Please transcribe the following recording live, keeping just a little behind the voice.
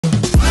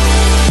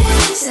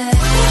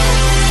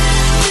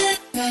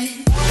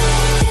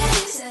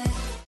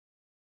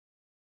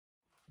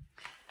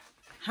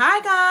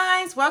Hi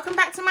guys, welcome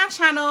back to my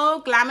channel,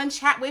 Glam and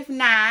Chat with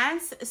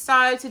Naz.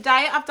 So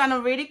today I've done a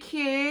really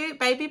cute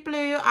baby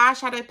blue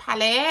eyeshadow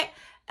palette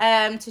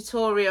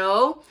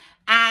tutorial,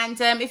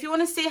 and if you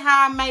want to see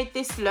how I made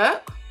this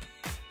look,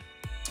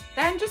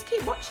 then just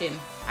keep watching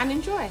and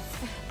enjoy.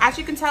 As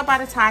you can tell by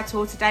the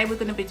title, today we're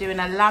going to be doing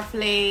a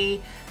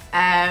lovely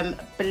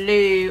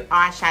blue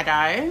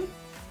eyeshadow.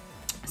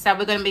 So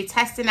we're going to be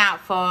testing out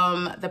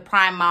from the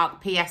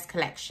Primark PS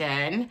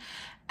collection.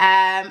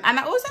 And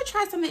I also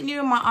tried something new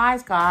in my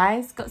eyes,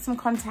 guys. Got some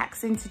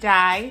contacts in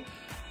today.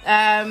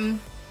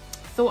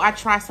 Thought I'd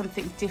try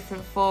something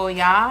different for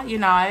ya, you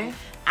know.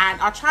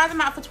 And I'll try them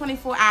out for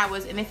 24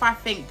 hours. And if I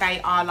think they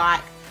are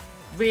like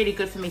really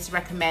good for me to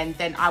recommend,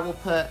 then I will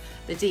put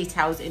the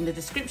details in the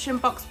description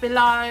box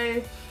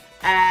below.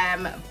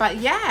 But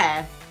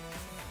yeah,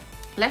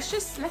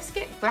 let's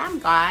get glam,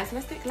 guys.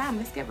 Let's get glam,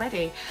 let's get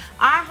ready.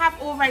 I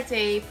have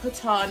already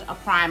put on a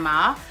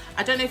primer.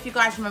 I don't know if you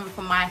guys remember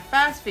from my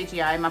first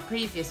video, my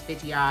previous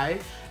video,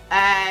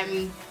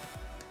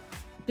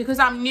 because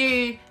I'm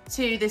new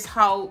to this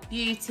whole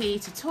beauty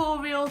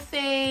tutorial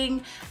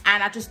thing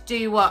and I just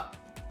do what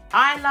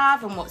I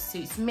love and what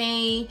suits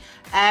me.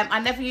 I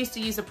never used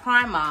to use a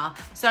primer,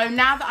 so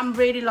now that I'm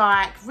really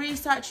like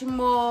researching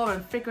more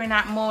and figuring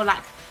out more,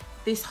 like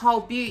this whole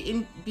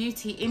beauty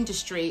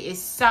industry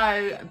is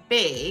so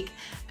big.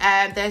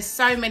 There's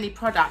so many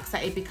products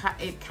that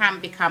it can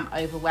become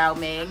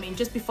overwhelming. I mean,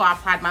 just before I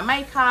applied my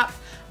makeup,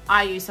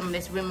 I used some of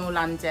this Rimmel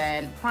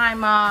London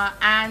primer,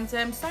 and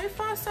so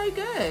far so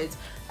good.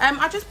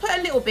 I just put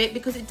a little bit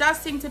because it does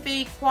seem to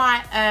be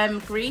quite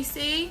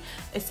greasy.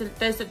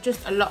 There's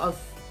just a lot of,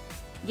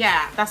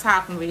 yeah, that's how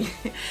I can really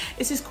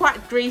it's just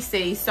quite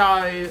greasy,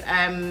 so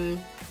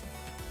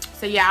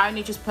yeah, I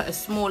only just put a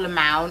small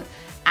amount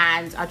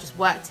and I just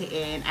worked it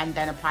in and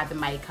then applied the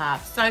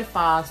makeup. So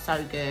far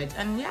so good,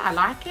 and yeah, I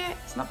like it.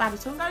 It's not bad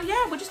at all. So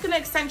yeah, we're just going to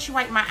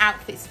accentuate my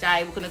outfit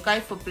today. We're going to go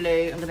for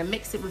blue. I'm going to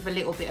mix it with a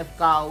little bit of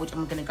gold and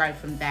we're going to go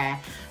from there.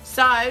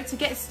 So to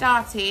get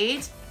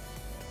started,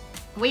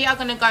 we are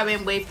going to go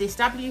in with this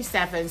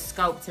W7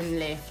 Sculpt and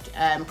Lift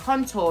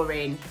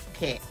contouring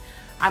kit.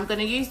 I'm going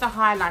to use the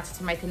highlighter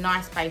to make a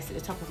nice base at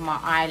the top of my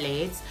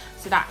eyelids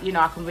so that, you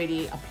know, I can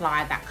really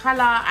apply that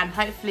colour and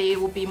hopefully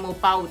it will be more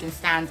bold and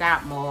stand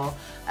out more.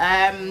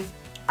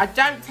 I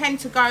don't tend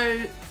to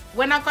go,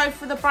 when I go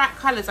for the bright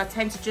colours, I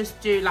tend to just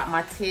do like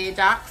my tear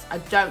ducts. I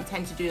don't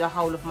tend to do the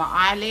whole of my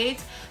eyelid.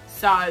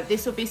 So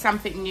this will be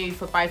something new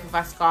for both of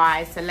us,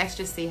 guys. So let's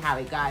just see how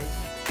it goes.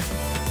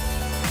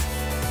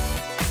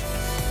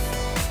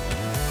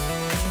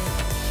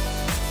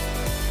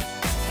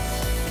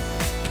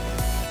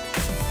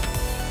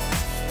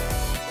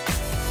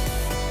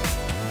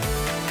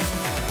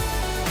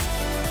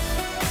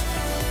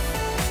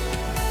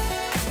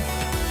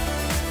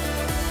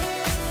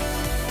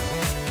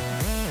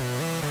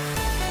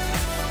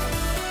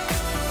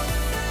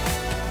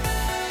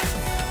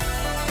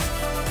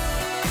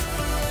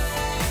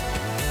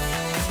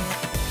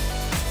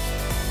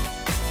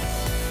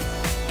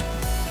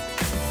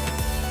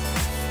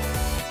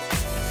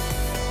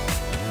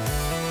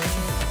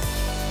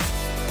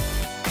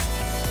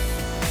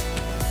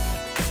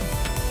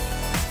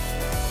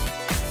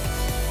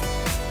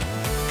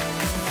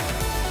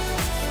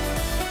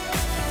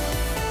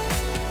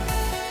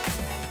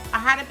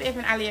 Bit of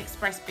an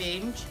AliExpress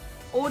binge,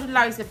 ordered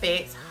loads of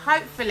bits.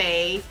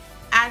 Hopefully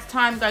as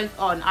time goes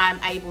on I'm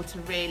able to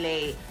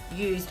really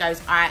use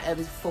those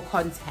items for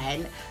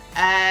content.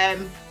 I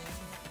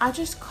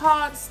just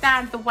can't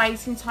stand the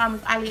waiting time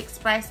with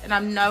AliExpress, and I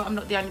know I'm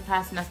not the only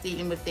person that's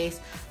dealing with this,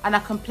 and I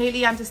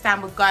completely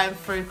understand we're going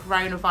through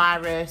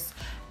coronavirus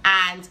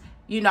and,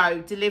 you know,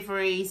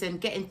 deliveries and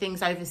getting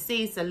things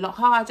overseas is a lot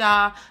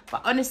harder,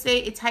 but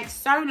honestly it takes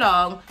so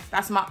long.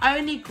 That's my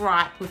only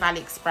gripe with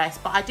AliExpress,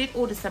 but I did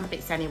order some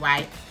bits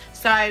anyway.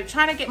 So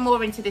trying to get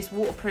more into this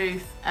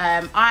waterproof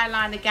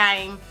eyeliner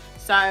game,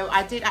 so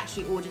I did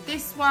actually order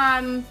this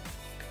one.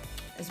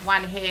 There's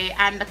one here,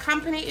 and the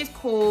company is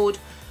called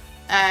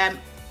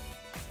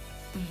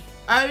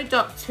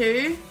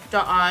O.TWO.O,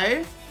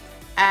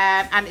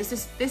 and it's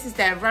just, this is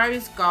their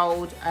rose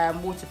gold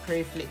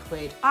waterproof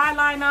liquid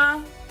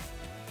eyeliner.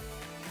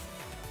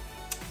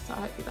 So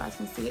I hope you guys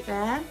can see it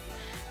there.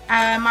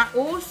 I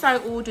also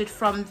ordered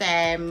from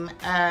them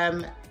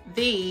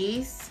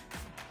these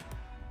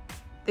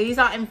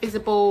are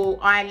invisible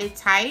eyelid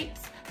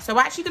tapes. So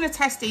we're actually going to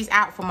test these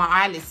out for my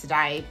eyelids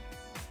today,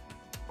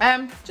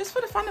 just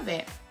for the fun of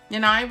it, you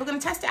know. We're going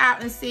to test it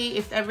out and see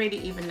if they're really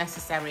even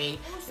necessary.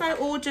 Also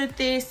ordered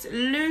this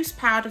loose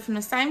powder from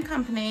the same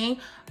company,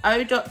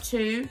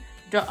 O.TWO.O.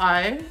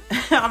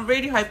 I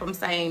really hope I'm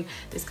saying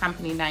this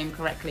company name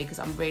correctly because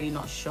I'm really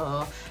not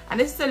sure. And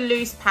this is a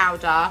loose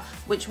powder,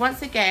 which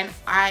once again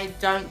I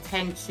don't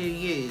tend to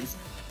use.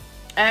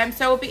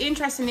 So it'll be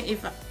interesting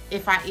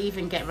if I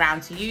even get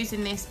round to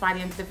using this by the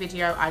end of the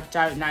video. I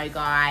don't know,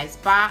 guys,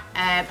 but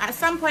at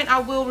some point I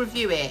will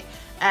review it.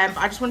 But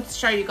I just wanted to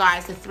show you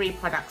guys the 3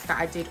 products that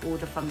I did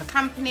order from the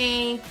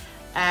company.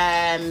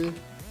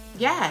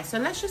 Yeah, so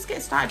let's just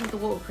get started with the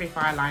waterproof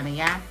eyeliner,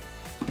 yeah?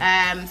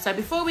 So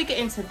before we get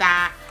into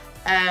that,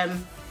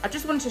 I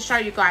just wanted to show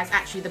you guys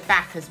actually the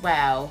back as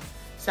well.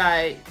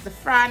 So the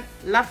front,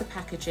 love the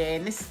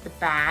packaging. This is the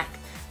back.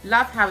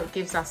 Love how it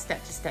gives us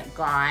step-to-step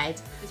guide.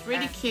 It's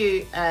really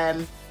cute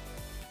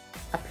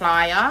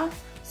applier.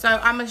 So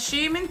I'm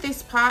assuming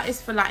this part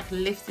is for like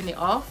lifting it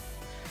off.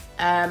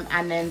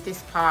 And then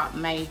this part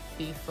may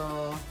be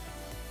for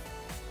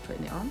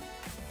putting it on.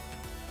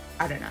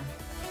 I don't know.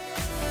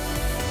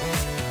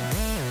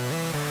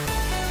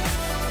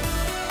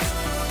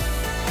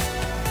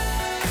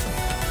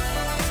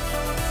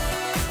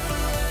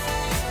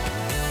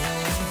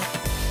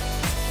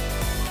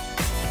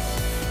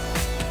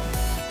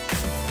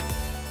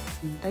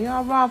 They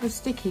are rather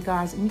sticky,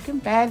 guys, and you can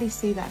barely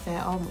see that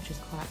they're on, which is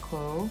quite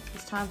cool.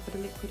 It's time for the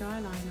liquid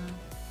eyeliner.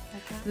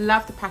 Okay.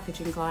 Love the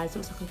packaging, guys. It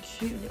looks like a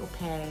cute little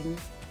pen.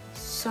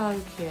 So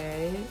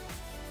cute.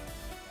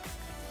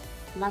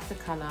 Love the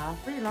colour.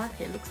 Really like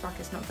it. It looks like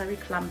it's not very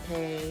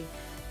clumpy.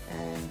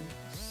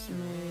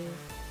 Smooth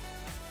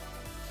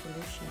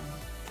solution.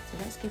 So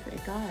let's give it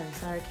a go.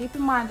 So keep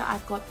in mind that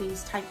I've got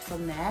these tapes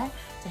on there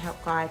to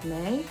help guide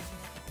me.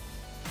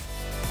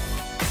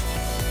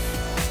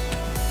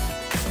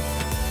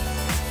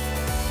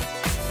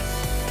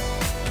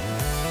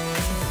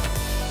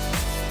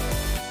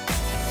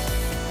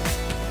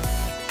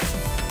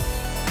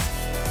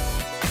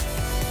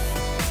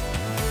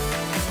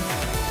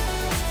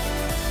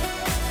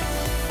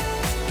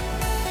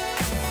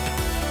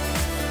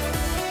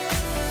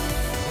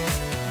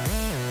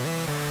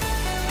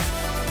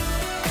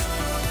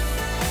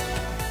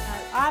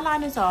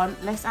 Eyeliner's on.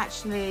 Let's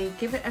actually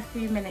give it a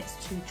few minutes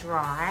to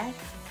dry,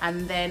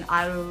 and then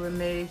I will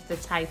remove the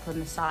tape on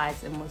the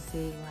sides and we'll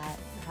see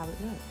how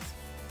it looks.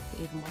 If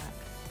it even worked.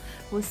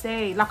 We'll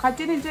see. Like, I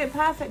didn't do it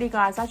perfectly,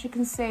 guys. As you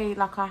can see,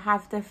 like, I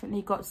have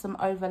definitely got some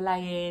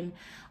overlaying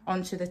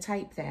onto the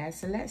tape there.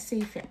 So let's see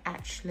if it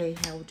actually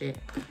held it.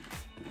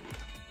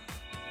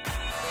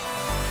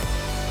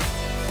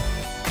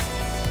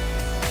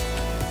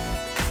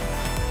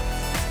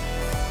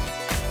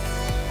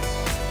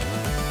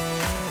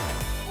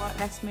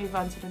 Let's move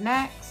on to the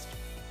next.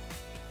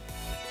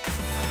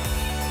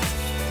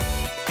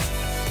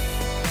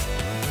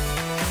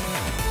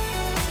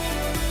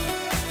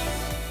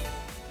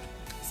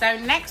 So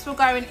next we're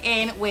going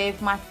in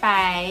with my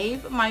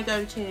fave, my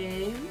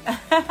go-to.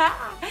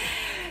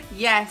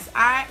 Yes,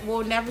 I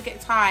will never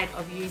get tired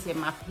of using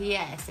my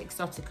PS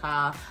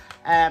Exotica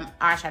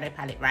eyeshadow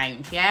palette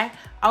range, yeah?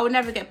 I will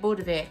never get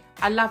bored of it.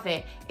 I love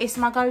it. It's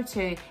my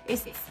go-to.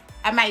 It's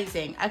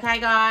amazing,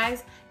 okay,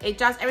 guys? It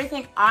does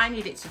everything I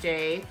need it to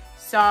do,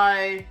 so,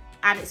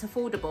 and it's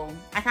affordable,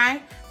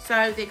 okay?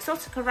 So the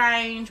Exotica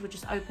range, we'll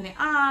just open it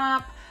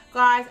up.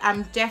 Guys,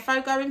 I'm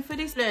defo going for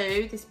this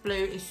blue. This blue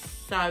is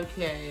so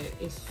cute.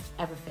 It's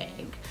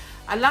everything.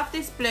 I love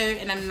this blue,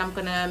 and then I'm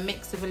gonna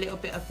mix with a little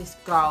bit of this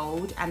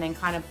gold and then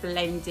kind of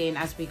blend in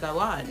as we go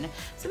on.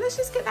 So let's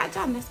just get that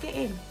done. Let's get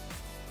in.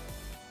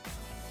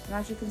 And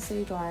as you can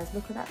see, guys,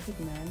 look at that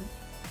pigment.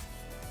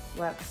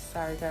 Works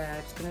so good.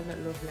 It's gonna look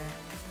lovely.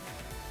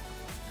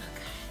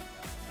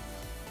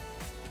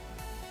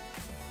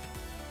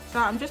 So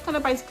I'm just going to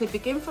basically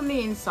begin from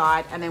the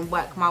inside and then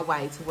work my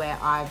way to where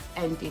I've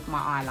ended my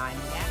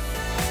eyeliner, yeah?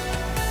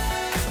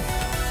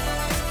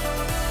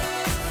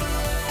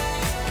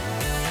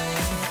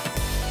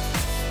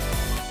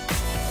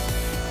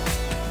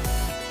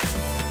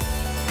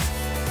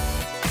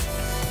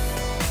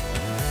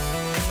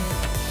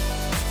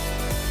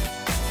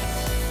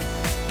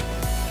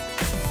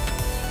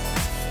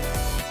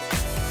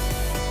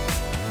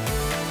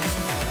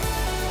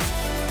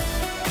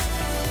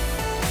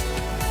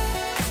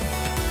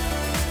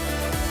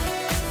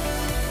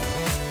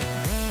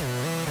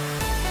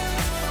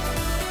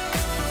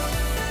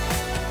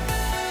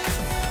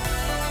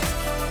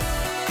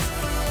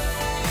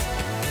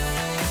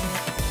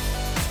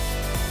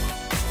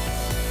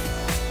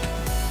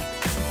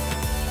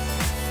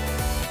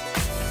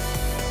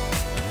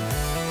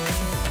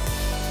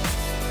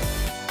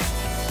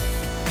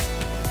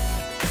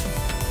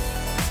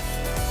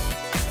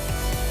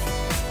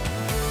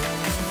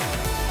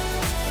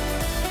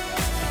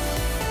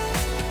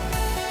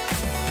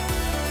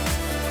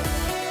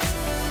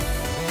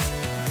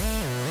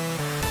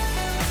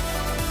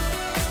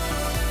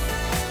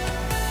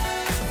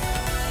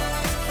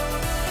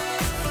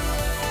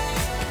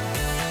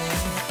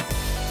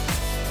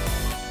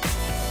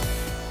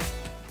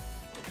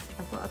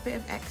 Bit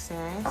of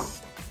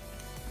excess.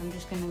 I'm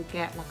just going to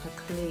get like a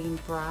clean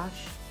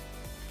brush.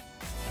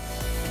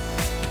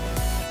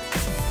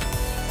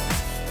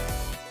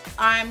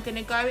 I'm going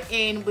to go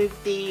in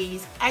with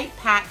these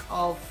 8-pack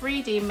of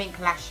 3D mink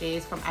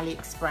lashes from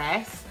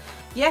AliExpress.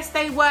 Yes,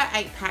 they were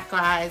 8-pack,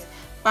 guys,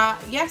 but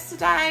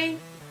yesterday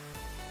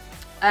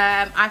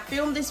I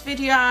filmed this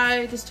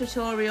video, this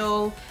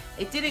tutorial.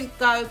 It didn't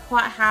go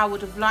quite how I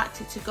would have liked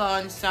it to go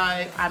on, so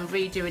I'm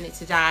redoing it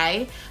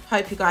today.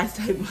 Hope you guys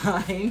don't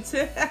mind.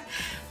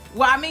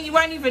 Well, I mean, you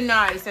won't even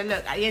know. So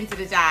look, at the end of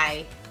the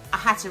day, I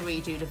had to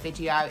redo the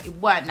video. It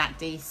weren't that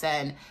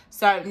decent.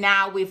 So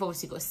now we've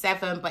obviously got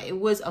 7, but it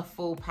was a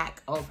full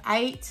pack of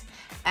 8.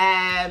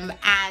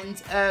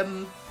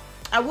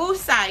 I will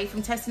say,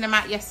 from testing them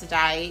out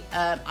yesterday,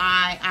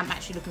 I am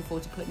actually looking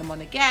forward to putting them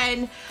on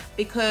again,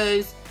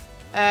 because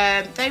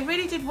they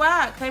really did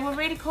work. They were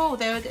really cool.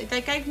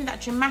 They gave me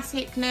that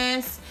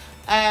dramaticness,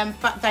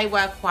 but they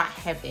were quite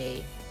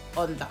heavy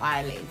on the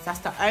eyelids. That's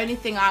the only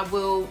thing I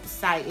will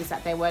say, is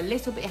that they were a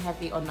little bit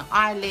heavy on the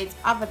eyelids.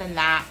 Other than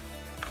that,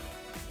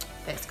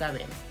 let's go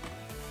in.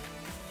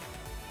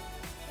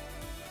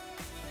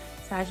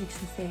 So as you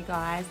can see,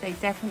 guys, they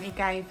definitely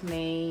gave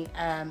me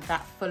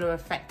that fuller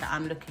effect that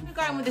I'm looking for. I'm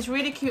going with this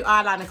really cute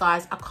eyeliner,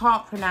 guys. I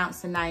can't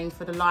pronounce the name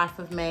for the life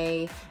of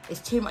me.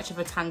 It's too much of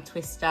a tongue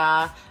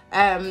twister.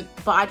 But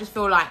I just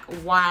feel like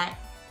white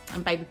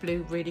and baby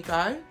blue really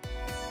go.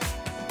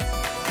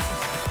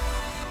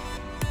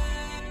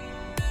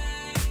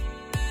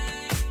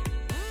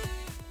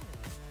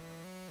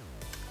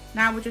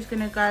 Now we're just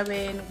going to go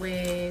in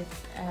with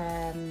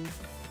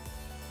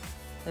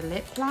the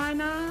lip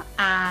liner,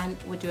 and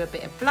we'll do a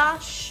bit of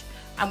blush,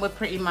 and we're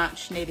pretty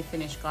much nearly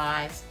finished,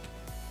 guys.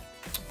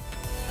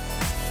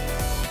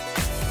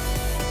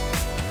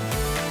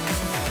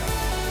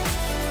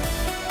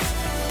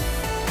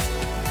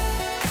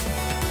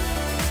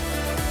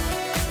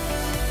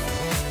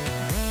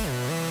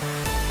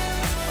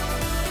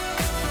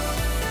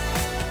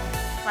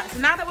 Right, so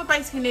now that we're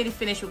basically nearly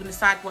finished, we're going to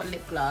decide what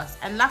lip gloss.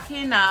 And lucky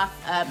enough,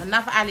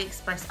 another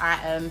AliExpress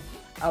item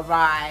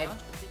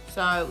arrived.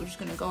 So we're just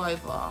going to go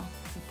over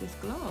with this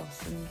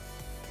gloss, and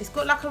it's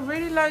got like a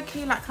really low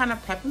key, like kind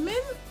of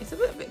peppermint. It's a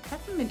little bit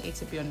pepperminty,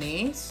 to be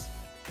honest.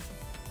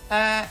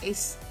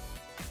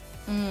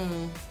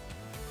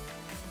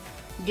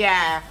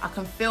 Yeah, I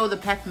can feel the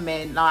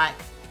peppermint. Like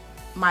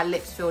my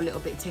lips feel a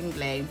little bit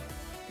tingly,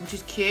 which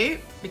is cute,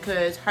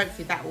 because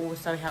hopefully that will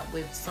also help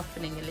with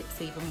softening your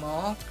lips even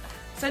more.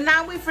 So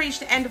now we've reached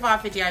the end of our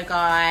video,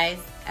 guys.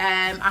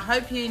 I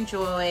hope you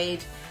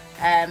enjoyed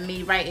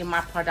me rating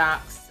my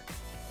products.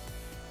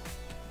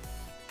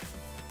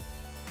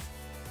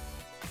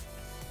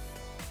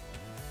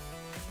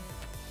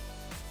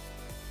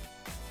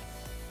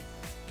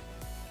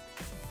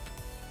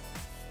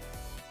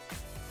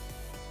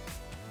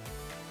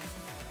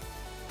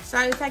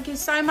 So thank you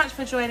so much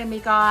for joining me,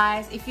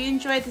 guys. If you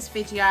enjoyed this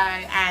video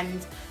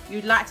and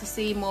you'd like to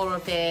see more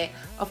of it,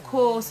 of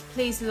course,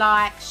 please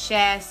like,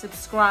 share,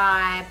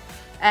 subscribe.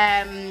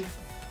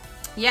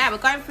 Yeah, we're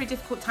going through a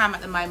difficult time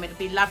at the moment. It'd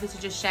be lovely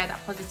to just share that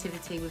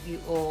positivity with you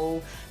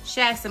all,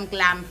 share some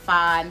glam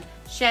fun,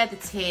 share the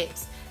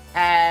tips.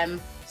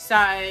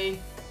 So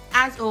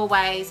as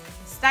always,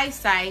 stay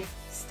safe,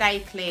 stay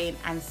clean,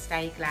 and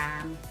stay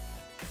glam.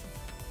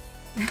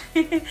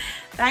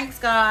 Thanks,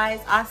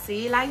 guys. I'll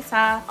see you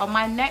later on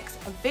my next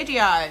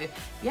video.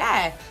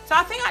 Yeah, so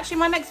I think actually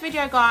my next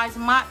video, guys,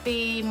 might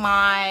be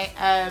my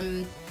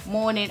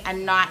morning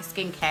and night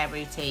skincare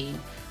routine.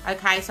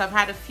 Okay, so I've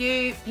had a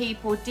few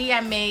people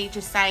DM me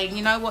just saying,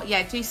 you know what,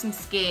 yeah, do some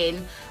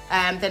skin.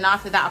 Then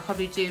after that, I'll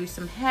probably do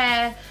some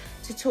hair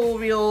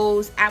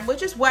tutorials, and we'll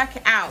just work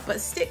it out.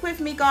 But stick with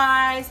me,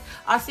 guys.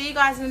 I'll see you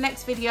guys in the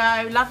next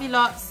video. Love you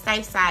lots.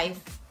 Stay safe.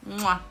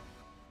 Mwah.